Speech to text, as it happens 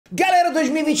Galera,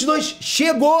 2022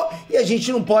 chegou e a gente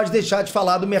não pode deixar de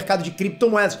falar do mercado de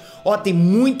criptomoedas. Ó, tem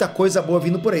muita coisa boa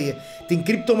vindo por aí. Tem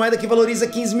criptomoeda que valoriza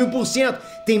 15.000%,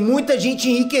 tem muita gente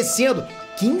enriquecendo.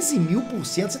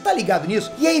 15.000%? Você tá ligado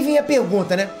nisso? E aí vem a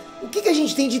pergunta, né? O que a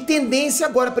gente tem de tendência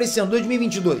agora para esse ano,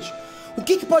 2022? O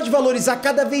que pode valorizar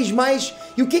cada vez mais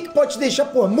e o que pode te deixar,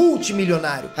 pô,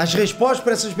 multimilionário? As respostas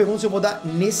para essas perguntas eu vou dar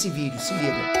nesse vídeo, se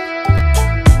liga.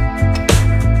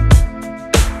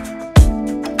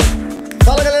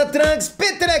 Fala galera, Trunks,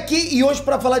 Peter aqui e hoje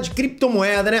para falar de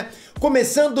criptomoeda, né?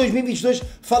 Começando 2022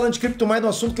 falando de criptomoeda, um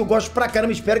assunto que eu gosto pra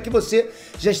caramba, espero que você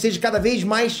já esteja cada vez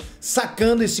mais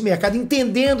sacando esse mercado,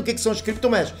 entendendo o que são as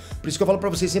criptomoedas. Por isso que eu falo pra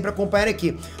vocês sempre acompanharem aqui.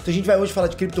 Então a gente vai hoje falar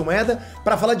de criptomoeda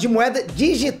para falar de moeda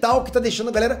digital que tá deixando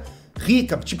a galera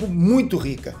rica, tipo muito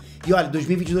rica. E olha,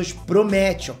 2022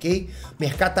 promete, ok? O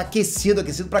mercado tá aquecido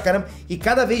pra caramba e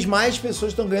cada vez mais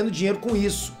pessoas estão ganhando dinheiro com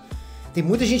isso. Tem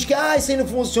muita gente que, isso aí não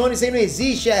funciona, isso aí não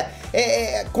existe,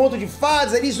 é conto de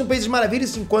fadas, é isso no País das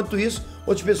Maravilhas, enquanto isso,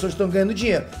 outras pessoas estão ganhando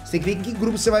dinheiro. Você tem que ver em que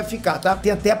grupo você vai ficar, tá?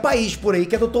 Tem até país por aí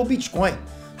que adotou o Bitcoin.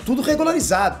 Tudo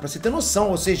regularizado, pra você ter noção,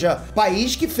 ou seja,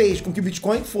 país que fez com que o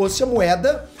Bitcoin fosse a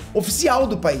moeda oficial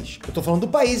do país. Eu tô falando do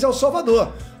país, é El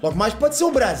Salvador. Logo mais pode ser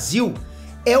o Brasil.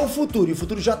 É o futuro, e o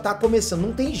futuro já tá começando,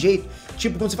 não tem jeito.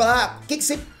 Tipo, quando você fala, o que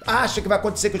você acha que vai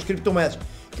acontecer com as criptomoedas?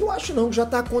 Que eu acho não, que já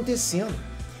tá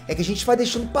acontecendo. É que a gente vai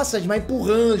deixando passar, a gente vai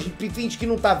empurrando, a gente finge que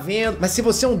não tá vendo. Mas se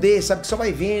você é um desses, sabe que só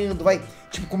vai vendo, vai,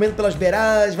 tipo, comendo pelas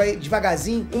beiradas, vai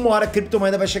devagarzinho, uma hora a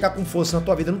criptomoeda vai chegar com força na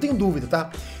tua vida, não tenho dúvida, tá?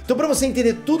 Então pra você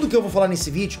entender tudo que eu vou falar nesse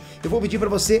vídeo, eu vou pedir pra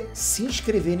você se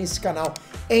inscrever nesse canal.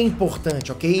 É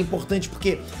importante, ok? É importante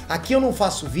porque aqui eu não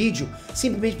faço vídeo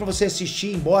simplesmente pra você assistir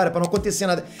e ir embora, pra não acontecer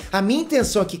nada. A minha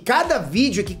intenção é que cada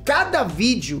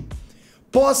vídeo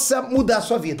possa mudar a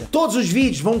sua vida. Todos os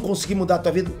vídeos vão conseguir mudar a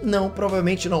tua vida? Não,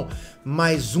 provavelmente não.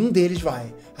 Mas um deles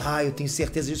vai. Eu tenho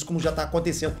certeza disso, como já tá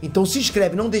acontecendo. Então se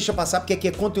inscreve, não deixa passar, porque aqui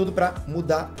é conteúdo pra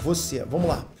mudar você. Vamos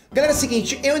lá. Galera, é o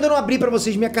seguinte, eu ainda não abri pra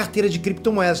vocês minha carteira de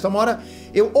criptomoedas. Então uma hora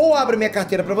eu ou abro minha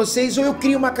carteira pra vocês, ou eu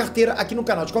crio uma carteira aqui no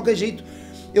canal. De qualquer jeito,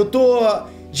 eu tô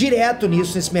direto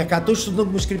nesse mercado, tô estudando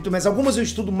algumas criptomoedas, algumas eu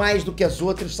estudo mais do que as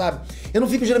outras, sabe? Eu não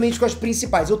fico geralmente com as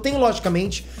principais. Eu tenho,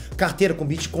 logicamente, carteira com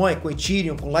Bitcoin, com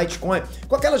Ethereum, com Litecoin,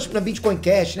 com aquelas na Bitcoin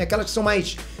Cash, né? Aquelas que são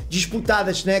mais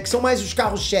disputadas, né? Que são mais os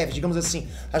carros-chefes, digamos assim,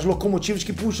 as locomotivas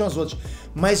que puxam as outras.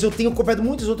 Mas eu tenho comprado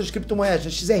muitas outras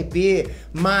criptomoedas, XRP,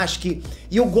 Mask, e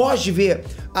eu gosto de ver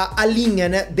a linha,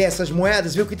 né, dessas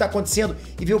moedas, ver o que tá acontecendo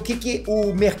e ver o que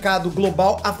o mercado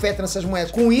global afeta nessas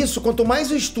moedas. Com isso, quanto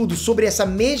mais eu estudo sobre essa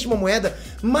mesma moeda,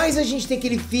 mais a gente tem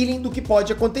aquele feeling do que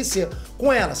pode acontecer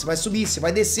com ela. Se vai subir, se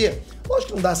vai descer. Lógico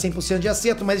que não dá 100% de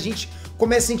acerto, mas a gente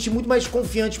começa a sentir muito mais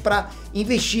confiante para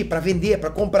investir, para vender, para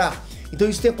comprar. Então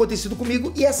isso tem acontecido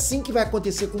comigo e é assim que vai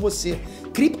acontecer com você.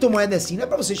 Criptomoeda é assim, não é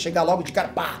para você chegar logo de cara,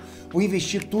 pá, vou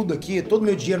investir tudo aqui, todo o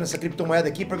meu dinheiro nessa criptomoeda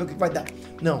aqui para ver o que vai dar.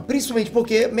 Não, principalmente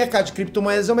porque mercado de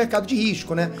criptomoedas é um mercado de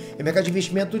risco, né? É um mercado de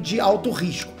investimento de alto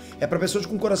risco. É para pessoas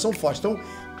com coração forte. Então,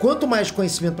 quanto mais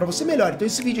conhecimento para você, melhor. Então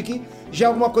esse vídeo aqui já é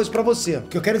alguma coisa para você. O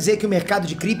que eu quero dizer é que o mercado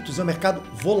de criptos é um mercado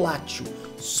volátil.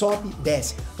 Sobe,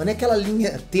 desce. Não é aquela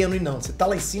linha tênue, não. Você tá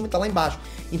lá em cima e tá lá embaixo.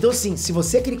 Então, assim, se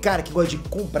você é aquele cara que gosta de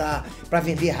comprar pra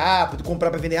vender rápido, comprar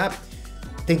pra vender rápido,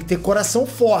 tem que ter coração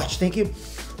forte, tem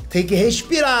que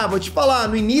respirar. Vou te falar,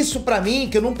 no início pra mim,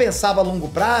 que eu não pensava a longo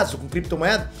prazo com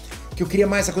criptomoeda, que eu queria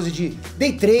mais essa coisa de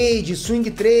day trade, swing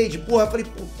trade, porra, eu falei,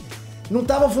 pô, não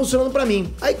tava funcionando pra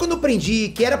mim. Aí quando eu aprendi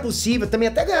que era possível também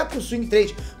até ganhar com swing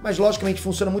trade, mas logicamente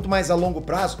funciona muito mais a longo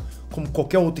prazo, como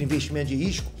qualquer outro investimento de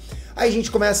risco, aí a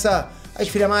gente começa a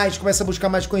esfriar mais, começa a buscar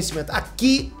mais conhecimento.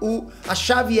 Aqui a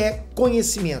chave é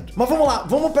conhecimento. Mas vamos lá,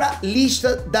 vamos pra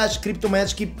lista das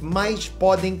criptomoedas que mais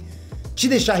podem te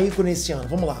deixar rico nesse ano.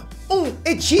 Vamos lá.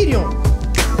 Ethereum.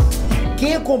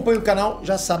 Quem acompanha o canal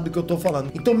já sabe do que eu tô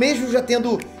falando. Então mesmo já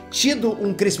tendo tido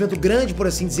um crescimento grande, por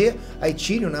assim dizer, a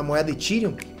Ethereum, né, a moeda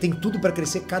Ethereum, tem tudo para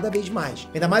crescer cada vez mais.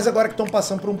 Ainda mais agora que estão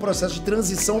passando por um processo de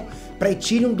transição para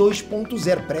Ethereum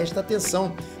 2.0. Presta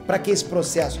atenção para que esse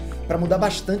processo, para mudar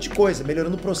bastante coisa,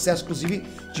 melhorando o processo, inclusive,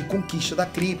 de conquista da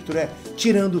cripto, né?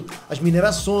 Tirando as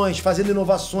minerações, fazendo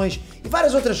inovações e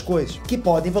várias outras coisas que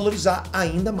podem valorizar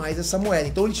ainda mais essa moeda.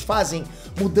 Então eles fazem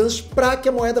mudanças para que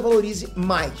a moeda valorize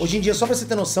mais. Hoje em dia, só para você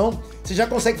ter noção, você já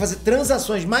consegue fazer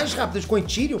transações mais rápidas com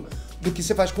Ethereum do que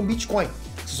você faz com Bitcoin.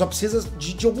 Você só precisa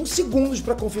de alguns segundos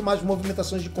para confirmar as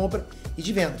movimentações de compra e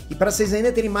de venda. E para vocês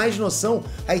ainda terem mais noção,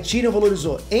 a Ethereum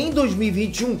valorizou em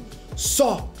 2021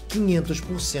 só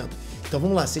 500%. Então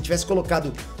vamos lá, se você tivesse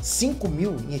colocado 5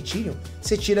 mil em Ethereum,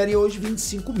 você tiraria hoje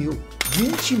 25 mil.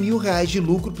 20 mil reais de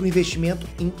lucro para o investimento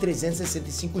em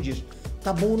 365 dias.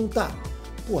 Tá bom ou não tá?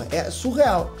 Pô, é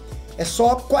surreal. É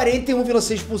só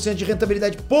 41,6% de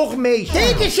rentabilidade por mês.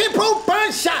 Tem que ser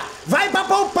poupança! Vai pra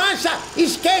poupança!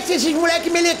 Esquece esses moleque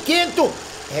melequento!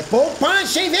 É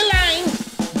poupança, hein? Vê lá, hein?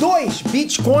 2,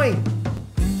 Bitcoin.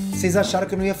 Vocês acharam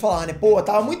que eu não ia falar, né? Pô,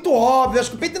 tava muito óbvio. Acho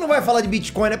que o Peter não vai falar de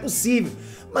Bitcoin, não é possível.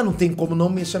 Mas não tem como não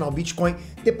mencionar o Bitcoin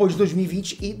depois de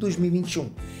 2020 e 2021.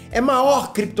 É a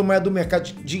maior criptomoeda do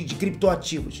mercado de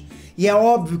criptoativos. E é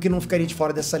óbvio que não ficaria de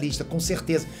fora dessa lista, com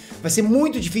certeza. Vai ser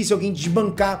muito difícil alguém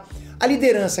desbancar a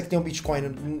liderança que tem o Bitcoin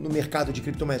no mercado de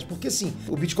criptomoedas. Porque assim,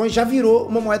 o Bitcoin já virou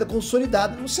uma moeda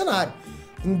consolidada no cenário,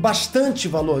 com bastante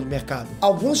valor de mercado.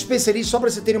 Alguns especialistas, só para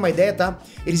você terem uma ideia, tá?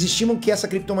 Eles estimam que essa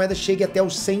criptomoeda chegue até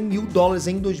os 100 mil dólares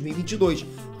em 2022.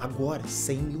 Agora,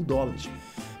 100 mil dólares.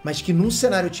 Mas que num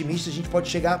cenário otimista a gente pode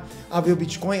chegar a ver o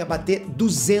Bitcoin a bater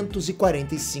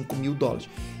 245 mil dólares.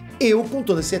 Eu, com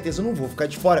toda certeza, não vou ficar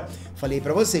de fora. Falei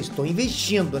pra vocês, estou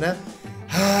investindo, né?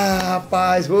 Ah,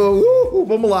 rapaz,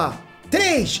 vamos lá.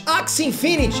 3, Axie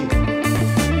Infinity.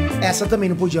 Essa também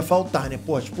não podia faltar, né?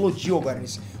 Pô, explodiu agora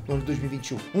no ano de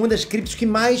 2021. Uma das criptos que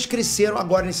mais cresceram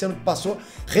agora nesse ano que passou,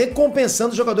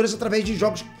 recompensando os jogadores através de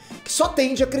jogos que só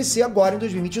tende a crescer agora em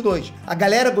 2022. A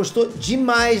galera gostou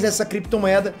demais dessa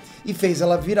criptomoeda e fez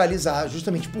ela viralizar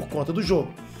justamente por conta do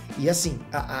jogo. E assim,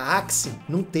 a Axie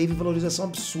não teve valorização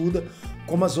absurda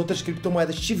como as outras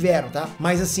criptomoedas tiveram, tá?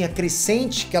 Mas assim, a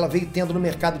crescente que ela veio tendo no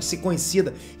mercado de ser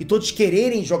conhecida e todos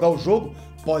quererem jogar o jogo,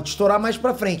 pode estourar mais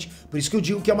pra frente. Por isso que eu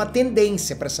digo que é uma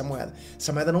tendência pra essa moeda.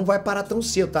 Essa moeda não vai parar tão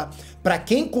cedo, tá? Pra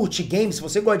quem curte game, se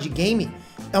você gosta de game,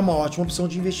 é uma ótima opção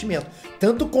de investimento.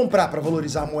 Tanto comprar pra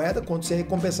valorizar a moeda, quanto ser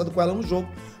recompensado com ela no jogo,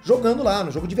 jogando lá,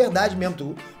 no jogo de verdade mesmo,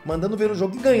 tu mandando ver no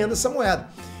jogo e ganhando essa moeda.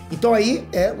 Então aí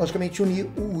é, logicamente, unir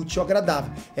o útil ao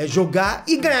agradável. É jogar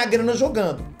e ganhar grana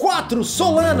jogando. 4,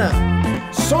 Solana.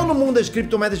 Só no mundo das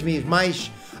criptomoedas mesmo, mas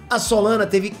a Solana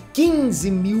teve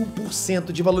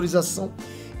 15.000% de valorização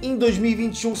em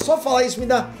 2021. Só falar isso me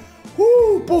dá...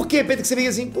 por quê, Pedro, que você veio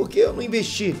assim? Porque eu não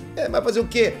investi. Mas fazer o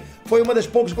quê? Foi uma das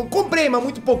poucas que eu comprei, mas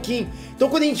muito pouquinho. Então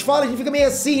quando a gente fala, a gente fica meio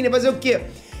assim, né? Fazer o quê?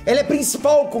 Ela é a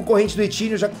principal concorrente do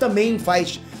Ethereum, já que também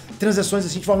faz transações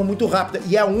assim de forma muito rápida.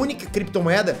 E é a única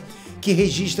criptomoeda que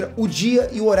registra o dia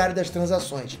e o horário das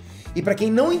transações. E para quem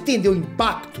não entendeu o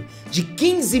impacto de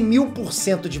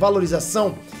 15.000% de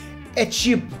valorização, é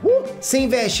tipo, você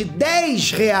investe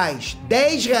 10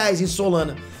 reais em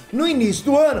Solana no início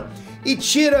do ano e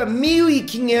tira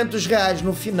 1.500 reais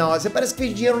no final. Você parece que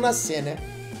fez dinheiro nascer, né?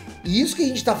 E isso que a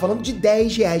gente tá falando de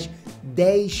 10 reais.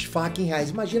 10 fucking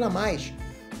reais. Imagina mais.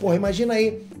 Porra, imagina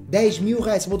aí. 10 mil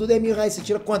reais. Você botou 10 mil reais. Você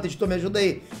tira quanto, editor? Me ajuda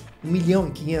aí.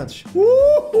 1.500.000.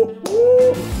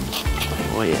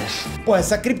 Oh, yes. Pô,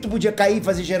 essa cripto podia cair e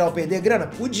fazer geral perder grana?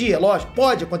 Podia, lógico,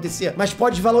 pode acontecer. Mas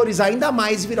pode valorizar ainda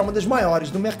mais e virar uma das maiores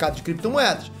do mercado de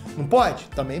criptomoedas. Não pode?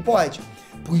 Também pode.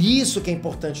 Por isso que é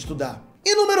importante estudar.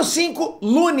 E número 5,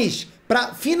 Lunis.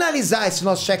 Para finalizar esse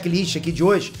nosso checklist aqui de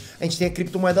hoje, a gente tem a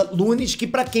criptomoeda Lunis, que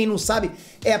para quem não sabe,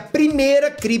 é a primeira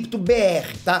cripto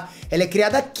BR, tá? Ela é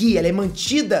criada aqui, ela é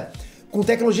mantida com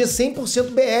tecnologia 100%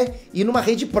 BR e numa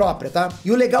rede própria, tá?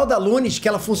 E o legal da Lunis é que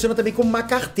ela funciona também como uma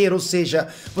carteira, ou seja,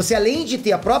 você além de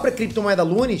ter a própria criptomoeda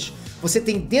Lunis, você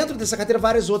tem dentro dessa carteira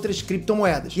várias outras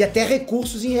criptomoedas e até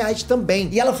recursos em reais também.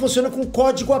 E ela funciona com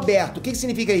código aberto. O que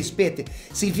significa isso, Peter?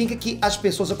 Significa que as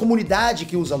pessoas, a comunidade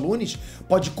que usa Lunis,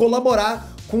 pode colaborar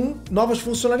com novas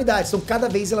funcionalidades. Então cada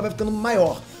vez ela vai ficando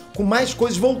maior, com mais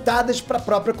coisas voltadas para a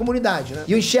própria comunidade, né?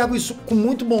 E eu enxergo isso com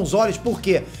muito bons olhos, por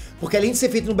quê? Porque além de ser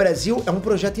feito no Brasil, é um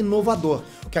projeto inovador,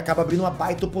 que acaba abrindo uma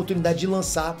baita oportunidade de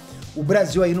lançar o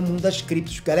Brasil aí no mundo das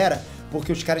criptos, galera,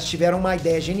 porque os caras tiveram uma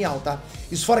ideia genial, tá?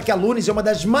 Isso fora que a Lunis é uma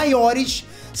das maiores,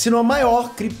 se não a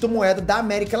maior criptomoeda da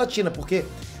América Latina, porque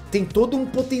tem todo um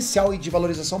potencial de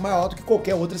valorização maior do que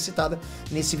qualquer outra citada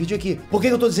nesse vídeo aqui. Por que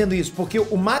eu tô dizendo isso? Porque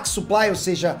o max supply, ou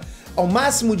seja, ao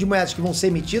máximo de moedas que vão ser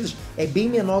emitidas, é bem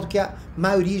menor do que a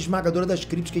maioria esmagadora das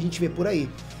criptos que a gente vê por aí.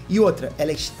 E outra,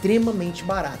 ela é extremamente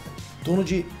barata, em torno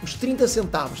de uns 30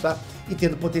 centavos, tá? E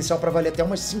tendo potencial para valer até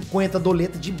umas 50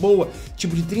 doletas de boa,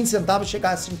 tipo de 30 centavos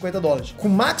chegar a 50 dólares. Com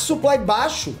max supply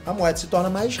baixo, a moeda se torna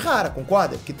mais rara,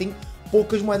 concorda? Porque tem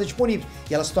poucas moedas disponíveis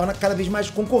e ela se torna cada vez mais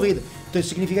concorrida. Então isso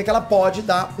significa que ela pode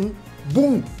dar um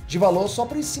boom de valor só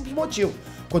por esse simples motivo.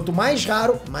 Quanto mais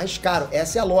raro, mais caro.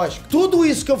 Essa é a lógica. Tudo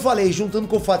isso que eu falei, juntando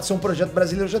com o fato de ser um projeto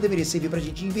brasileiro, já deveria servir pra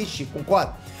gente investir,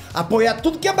 concorda? apoiar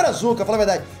tudo que é brazuca, fala a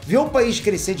verdade, ver o país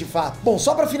crescer de fato. Bom,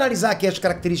 só para finalizar aqui as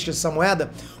características dessa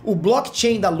moeda, o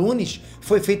blockchain da Lunis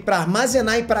foi feito para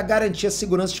armazenar e para garantir a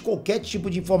segurança de qualquer tipo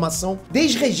de informação,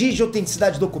 desde registro de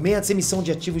autenticidade de documentos, emissão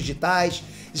de ativos digitais,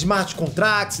 smart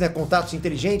contracts, né, contratos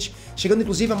inteligentes, chegando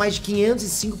inclusive a mais de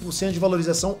 505% de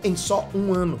valorização em só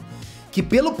um ano, que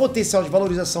pelo potencial de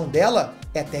valorização dela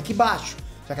é até que baixo,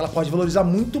 já que ela pode valorizar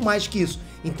muito mais que isso.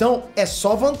 Então, é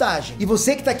só vantagem. E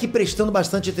você que tá aqui prestando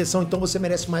bastante atenção, então você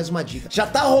merece mais uma dica. Já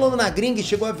tá rolando na gringa e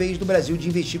chegou a vez do Brasil de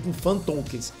investir com fan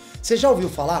tokens. Você já ouviu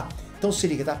falar? Então se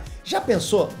liga, tá? Já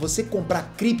pensou você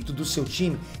comprar cripto do seu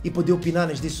time e poder opinar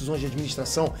nas decisões de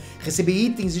administração, receber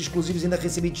itens exclusivos e ainda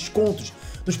receber descontos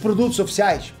nos produtos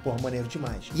oficiais? Porra, maneiro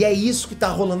demais. E é isso que tá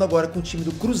rolando agora com o time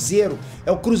do Cruzeiro.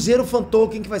 É o Cruzeiro Fan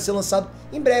Token que vai ser lançado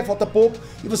em breve, falta pouco,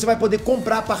 e você vai poder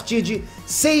comprar a partir de R$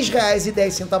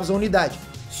 6,10 a unidade.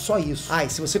 Só isso. Ah, e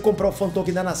se você comprar o Fan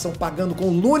Token da Nação pagando com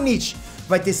Lunis,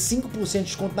 vai ter 5% de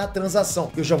desconto na transação.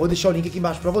 Eu já vou deixar o link aqui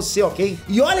embaixo pra você, ok?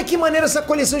 E olha que maneira essa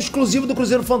coleção exclusiva do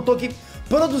Cruzeiro Fan Token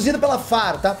produzida pela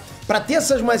Faro, tá? Pra ter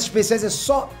essas mais especiais é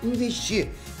só investir.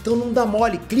 Então não dá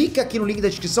mole, clica aqui no link da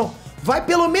descrição, vai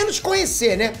pelo menos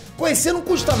conhecer, né? Conhecer não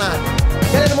custa nada.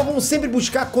 Galera, mas vamos sempre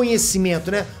buscar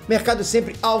conhecimento, né? O mercado é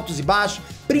sempre altos e baixos,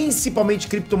 principalmente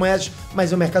criptomoedas,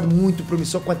 mas é um mercado muito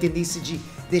promissor com a tendência de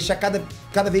deixar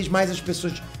cada vez mais as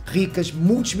pessoas ricas,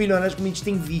 multimilionárias, como a gente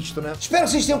tem visto, né? Espero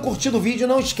que vocês tenham curtido o vídeo.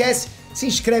 Não esquece, se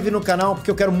inscreve no canal, porque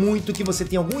eu quero muito que você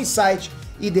tenha algum insight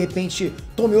e de repente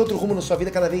tome outro rumo na sua vida,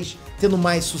 cada vez tendo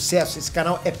mais sucesso. Esse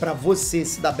canal é pra você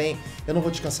se dar bem. Eu não vou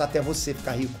descansar até você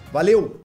ficar rico. Valeu!